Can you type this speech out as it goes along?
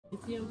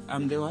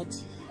I'm the what?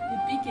 The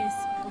biggest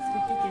of the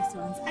biggest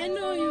ones. I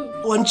know you.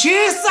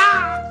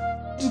 Onchisa!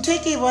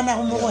 Take it one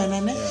hour more,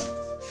 ne?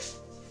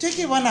 Take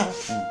it 1 hour.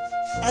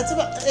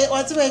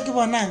 What's the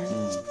Ekibona?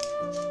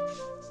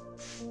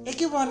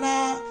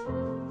 Ekibona,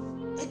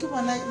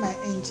 my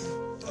angel.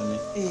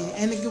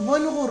 And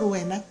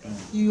Ekibona,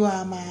 you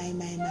are my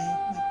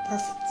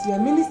prophet. Your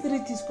ministry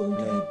is going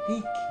to be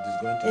big.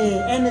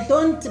 And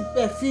don't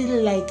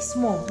feel like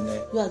small.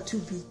 You are too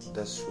big.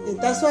 That's true.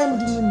 That's why I'm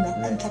doing that.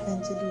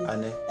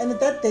 And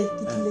that day,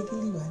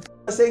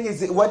 I'm saying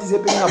is what is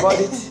happening about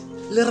it?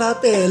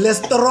 Le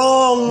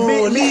strong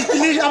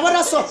le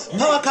abona so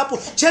power couple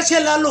church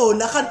la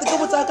lona ganti ke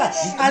botsaka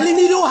a le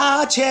need o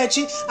ha church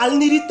a le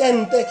need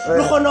tente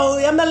le gona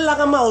ya mella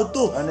ka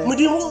maoto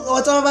modimo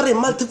wa tsa ba re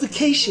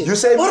multiplication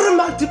or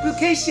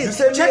multiplication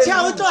church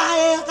ya o to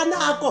ha ka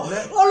nako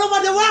all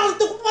over the world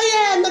to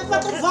poyena ka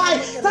to vai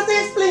that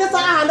explain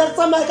sa ana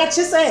tsa ma ka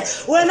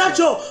chise wena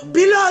jo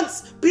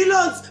billions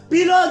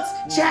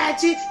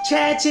church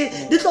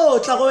di tlo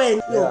tla go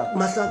wena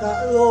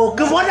mahlaka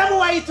ke bona mo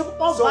wa itse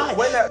go vai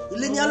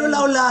lenyalo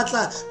la o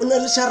latla o na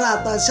le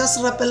sharata sha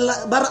se rapella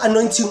ba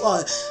anointing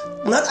oil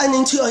not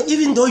anointing oil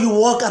even though you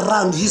walk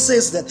around he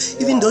says that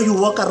even though you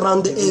walk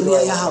around the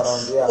area ya ha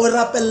o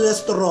rapella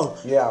strong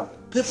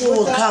people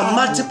will come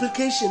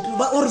multiplication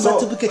or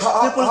multiplication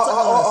people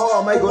how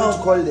am I going to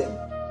call them?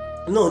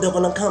 No, they're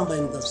gonna come by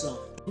themselves.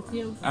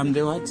 I'm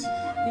the what?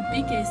 The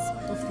biggest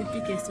of the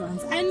biggest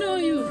ones. I know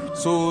you.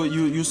 So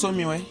you saw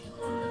me where?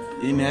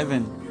 In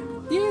heaven?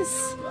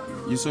 Yes.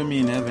 You saw me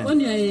in heaven? When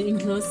you were in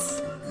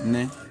close.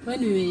 Ne?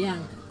 When we were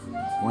young.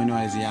 When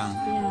I was young?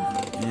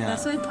 Yeah.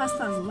 That's why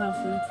pastors love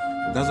you.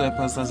 That's why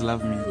pastors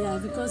love me? Yeah,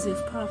 because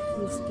you've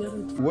powerful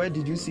spirit. Where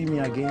did you see me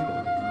again?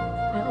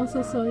 I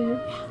also saw you.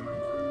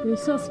 We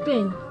saw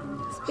Spain.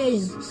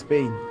 Spain?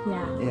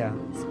 Yeah.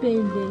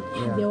 Spain there.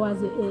 Yeah. There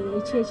was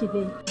a church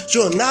there.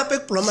 Sure,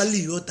 nape ploma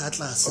liyo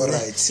tatlas. All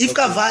right. If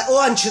ka vai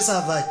o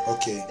anchisa vai.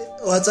 Okay.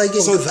 What's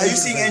again? So are you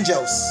seeing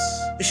angels?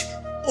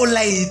 O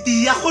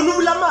laiti ya khona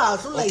bula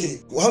mahlo like.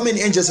 Okay. How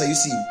many angels are you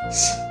seeing?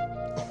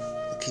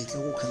 Okay,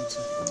 go come to.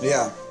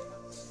 Yeah.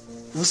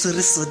 Who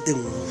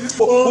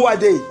are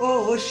they?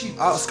 Oh, she.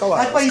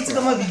 Skawa.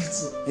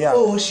 Yeah.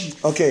 Oh, she.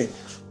 Okay.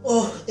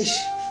 Oh, ish.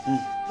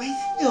 Wait,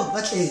 yo,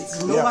 what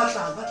is? No,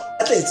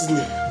 what is?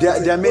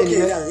 Their men.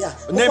 Okay, yeah.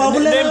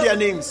 Name their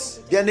names.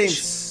 Their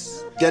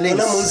names.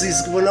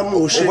 Moses,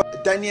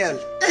 Daniel.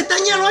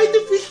 Daniel, why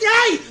the fish?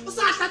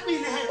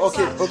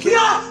 Okay.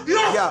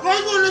 Yeah. Why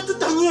go to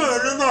Daniel?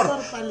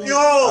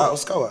 Yo.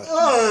 Skawa.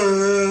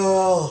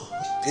 Oh.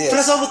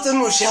 Yes.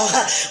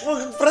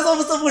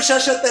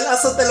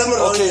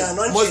 Okay.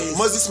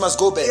 Moses must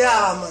go back.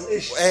 Yeah, man.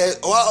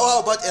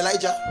 What about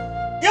Elijah?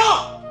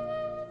 Yeah.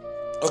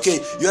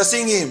 Okay, you are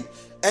seeing him.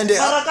 And where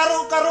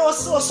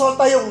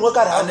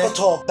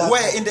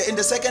in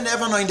the second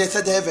heaven or in the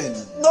third heaven?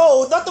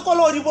 No, that's the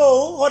color you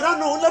go. Or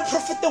no, the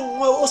prophet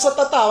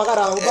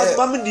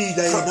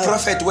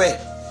prophet where?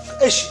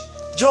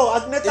 Joe,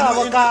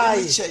 Agneta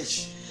guy.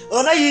 Church.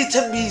 On I eat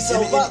a meat.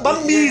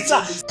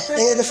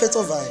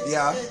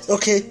 Yeah.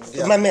 Okay,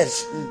 my man.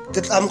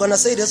 I'm gonna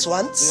say this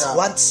once.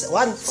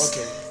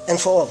 Okay. And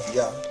for all.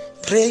 Yeah.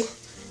 Pray.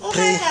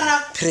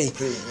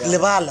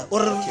 Levala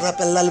or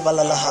rapella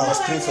levala la house.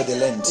 Pray for the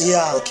land.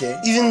 Yeah. Okay.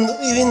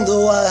 Even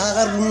though I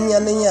have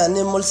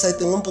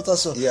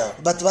yeah.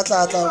 But what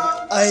I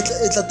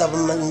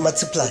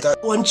multiply.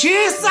 One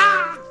cheese.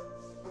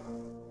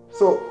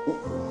 So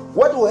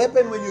what will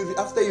happen when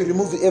after you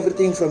remove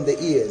everything from the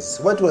ears?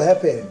 What will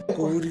happen?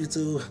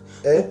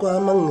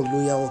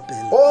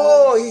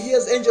 Oh, he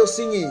hears angels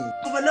singing.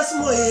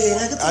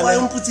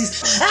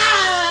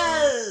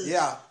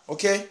 Yeah.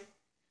 Okay.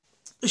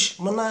 Okay.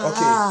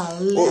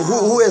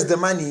 Who has the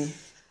money?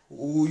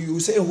 You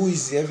say who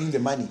is having the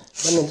money?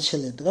 She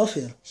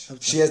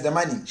has the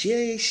money.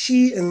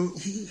 She and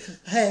he,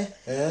 her.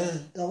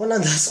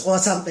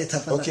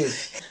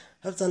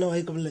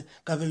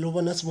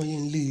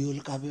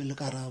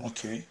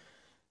 Okay.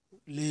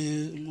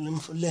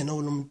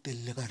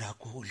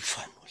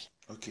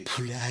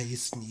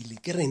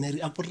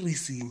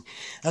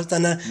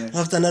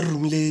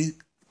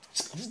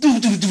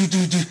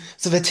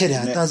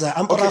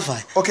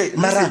 Okay.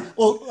 Mara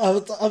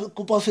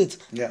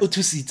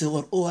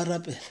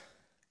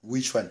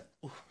which one?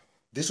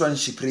 This one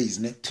she prays,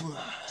 ne?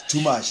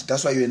 Too much.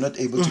 That's why you are not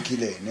able to kill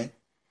her, ne?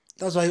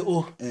 That's why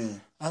so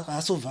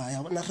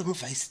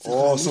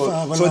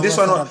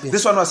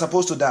this one was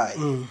supposed to die.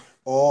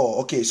 Oh,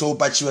 okay. So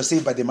but she was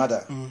saved by the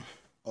mother.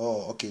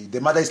 Oh, okay.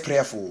 The mother is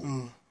prayerful,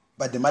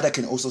 but the mother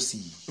can also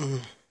see.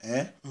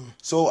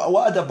 So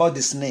what about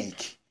the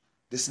snake?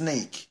 The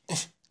snake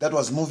that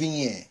was moving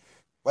here.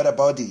 What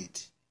about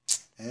it?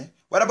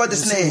 What about the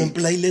snake?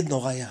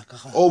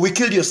 Oh, we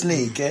killed your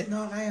snake, eh?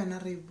 No,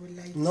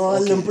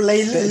 okay.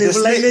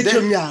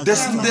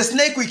 The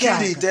snake we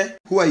killed it, eh?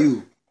 Who are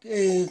you?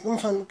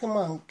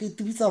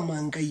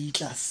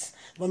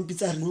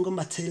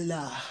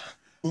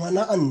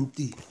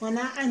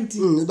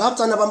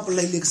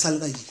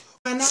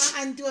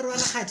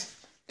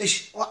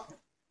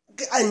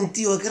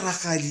 auntie o ke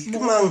ragadi ke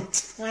mang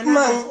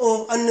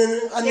o anne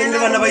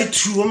bana ba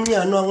ithuo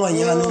mnyano wa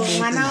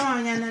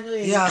ngwanyana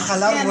ya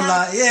khala re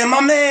bola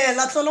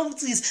mamela tlola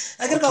botsisa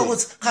a ke re ka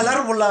botsa khala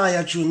re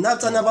bolaya June na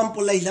tsana ba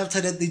mpolaile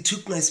after that they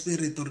took my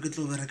spirit or ke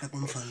tlo bereka ka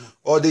mfano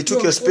or they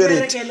took your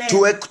spirit to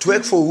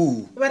work for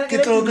who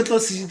ke tlo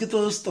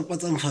stop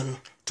tsa mfano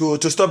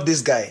to stop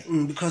this guy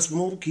because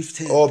more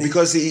gifted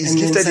because he is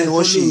gifted in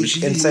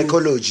worship and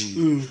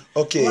psychology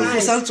okay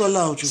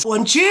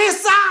one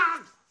Jesus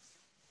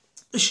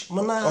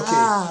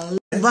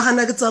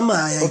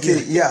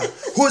okay yeah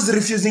who's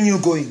refusing you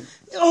going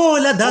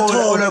let that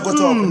talk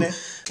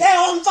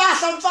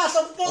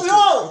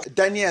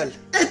Daniel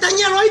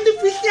why the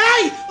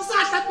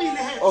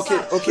okay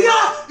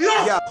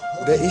yeah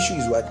the issue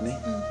is what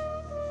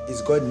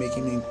is God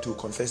making him to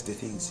confess the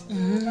things.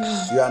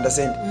 You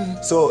understand?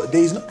 So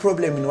there is no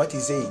problem in what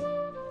he's saying.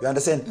 You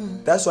understand?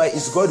 That's why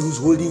it's God who's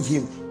holding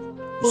him,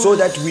 so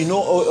that we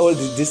know all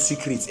these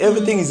secrets.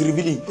 Everything is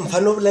revealing.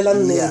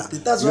 Yeah.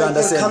 That's why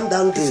I come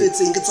down to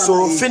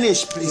so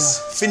finish, please.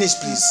 Finish,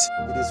 please.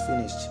 It is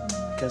finished.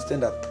 You can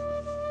stand up.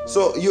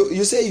 So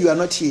you say you are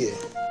not here.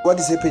 What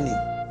is happening?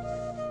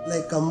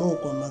 Like a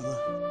moko, mother.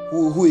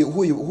 Who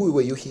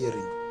were you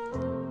hearing?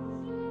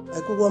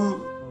 I could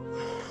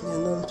I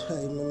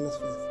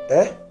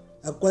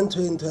want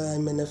to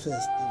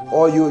manifest.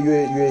 Or you are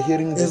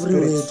hearing the every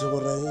word.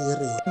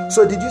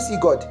 So did you see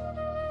God?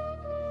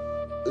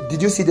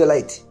 Did you see the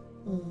light?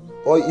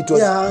 Or it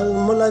was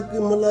more like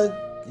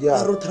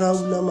yeah.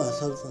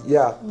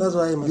 Yeah. That's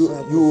why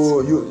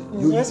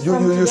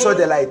you saw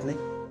the light.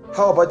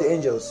 How about the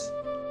angels?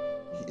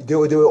 They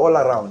were all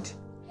around.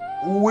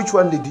 Which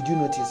one did you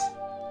notice?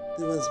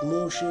 There was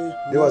Moshe.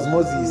 There was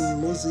Moses.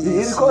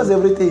 He recalls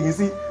everything, you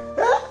see.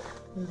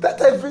 That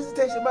type of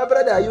visitation, my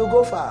brother, you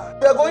go far.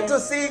 You are going to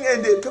sing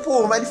and the people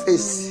will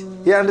manifest.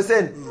 You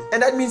understand?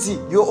 And that means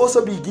you'll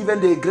also be given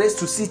the grace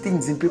to see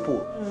things in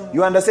people.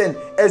 You understand?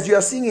 As you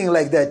are singing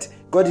like that,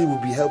 God will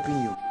be helping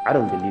you. I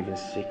don't believe in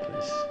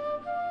sickness.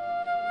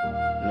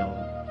 No,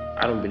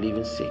 I don't believe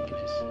in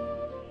sickness.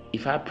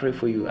 If I pray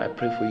for you, I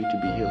pray for you to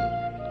be healed.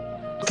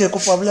 Okay,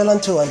 kupabulela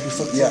nto one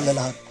before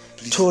kupabulela.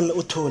 Told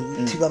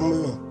tiba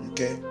muno.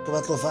 Okay.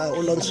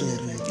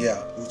 Yeah,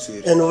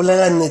 and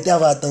Ola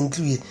never don't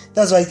do it.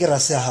 That's why I get a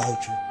say how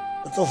to.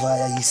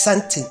 Via is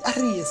something.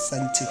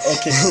 Something.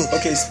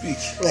 Okay, speak.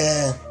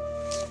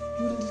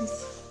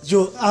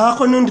 Joe, I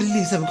couldn't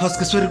release because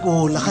that's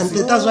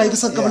why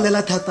it's a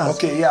Kabulela Tata.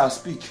 Okay, yeah,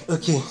 speak.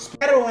 Okay.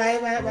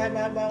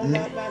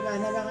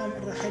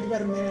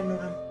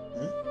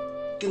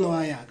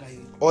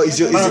 Or is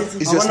your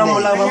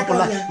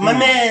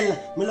Mamela,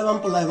 Mila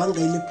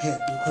Vanga pet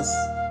because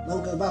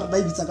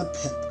baby a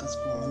pet.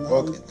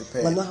 Okay, the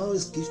pet. But now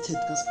is gifted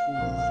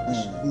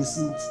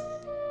missing.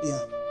 Yeah,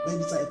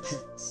 baby a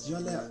pet. I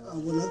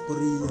will not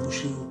believe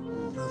show.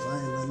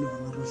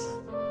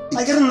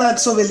 I get not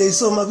so well,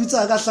 so my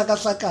pizza got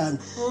Sakasakan.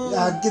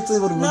 I get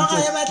able to one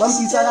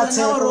pizza got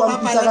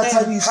one pizza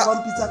got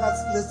one pizza got.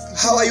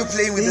 How are you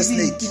playing with the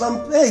snake?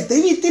 Hey,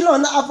 David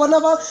Tillon, I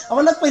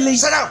want to play.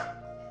 Shut up!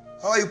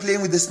 How are you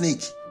playing with the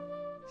snake?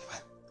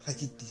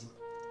 Like it.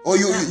 Or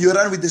you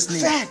run with the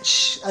snake?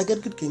 Fetch! I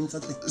get good games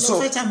at least.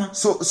 So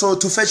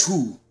to fetch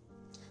who?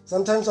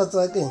 Sometimes it's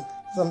again.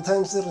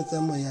 Sometimes it's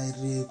a way I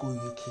go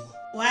UK.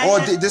 Why? Oh,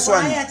 this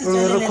one.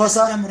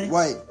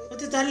 Why?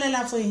 What is all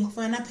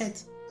for an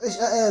pet?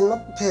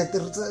 Not pet.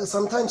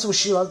 Sometimes we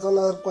show out on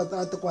a quite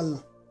at the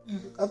qual.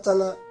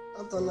 After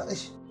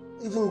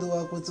even though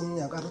I got some,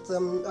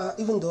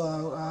 even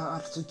though I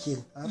have to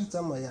kill,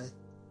 after my eye.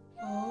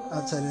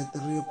 After the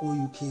Rio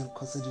UK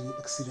caused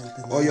accident.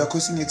 Oh, you are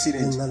causing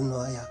accident.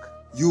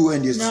 You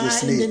and your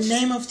snake. In the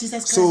name of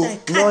Jesus Christ. So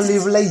no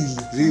live lady.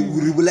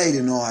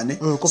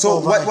 So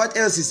what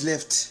else is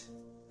left?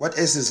 What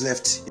else is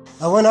left?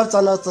 I went up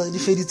to the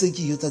fairy take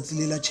you that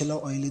Lila Chella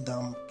oily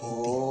down.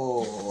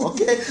 Oh,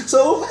 okay.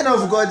 So woman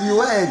of God, you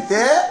went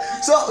there.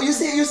 So you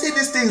see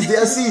these things they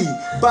are seeing,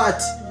 but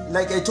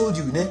like I told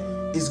you,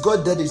 it's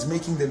God that is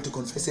making them to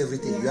confess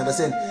everything. You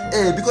understand?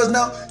 Because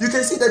now you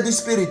can see that this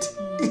spirit,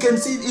 you can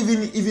see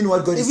even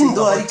what God is saying. Even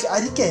though I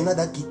can't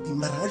that get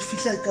him, I feel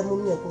like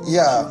I'm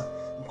yeah.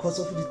 Because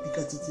of the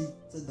tickets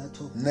that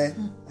talk.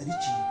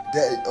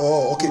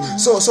 Oh, okay.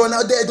 So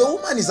now the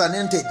woman is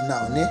anointed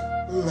now,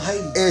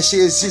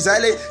 she's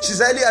highly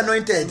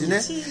anointed,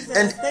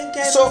 and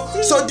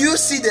so do you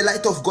see the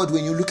light of God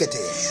when you look at her?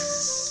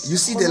 You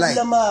see the light.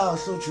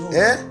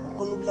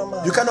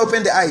 You can't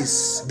open the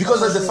eyes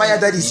because of the fire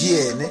that is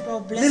here.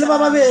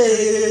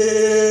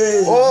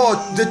 Oh,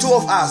 the two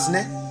of us.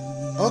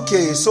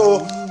 Okay,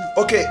 so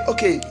okay.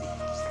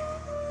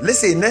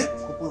 Listen,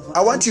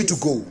 I want you to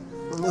go.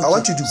 I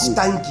want you to go.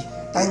 Thank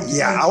you.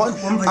 Yeah, I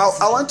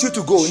want you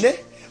to go.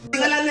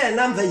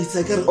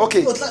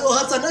 Okay.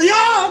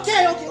 Yeah,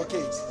 okay.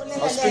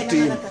 I'll speak to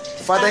him.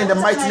 Father, in the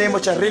mighty name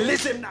of Jesus,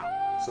 release him now.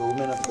 So,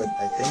 women of God,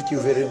 I thank you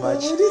very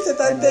much.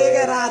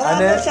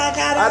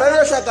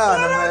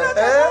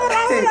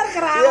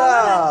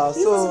 Yeah,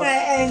 so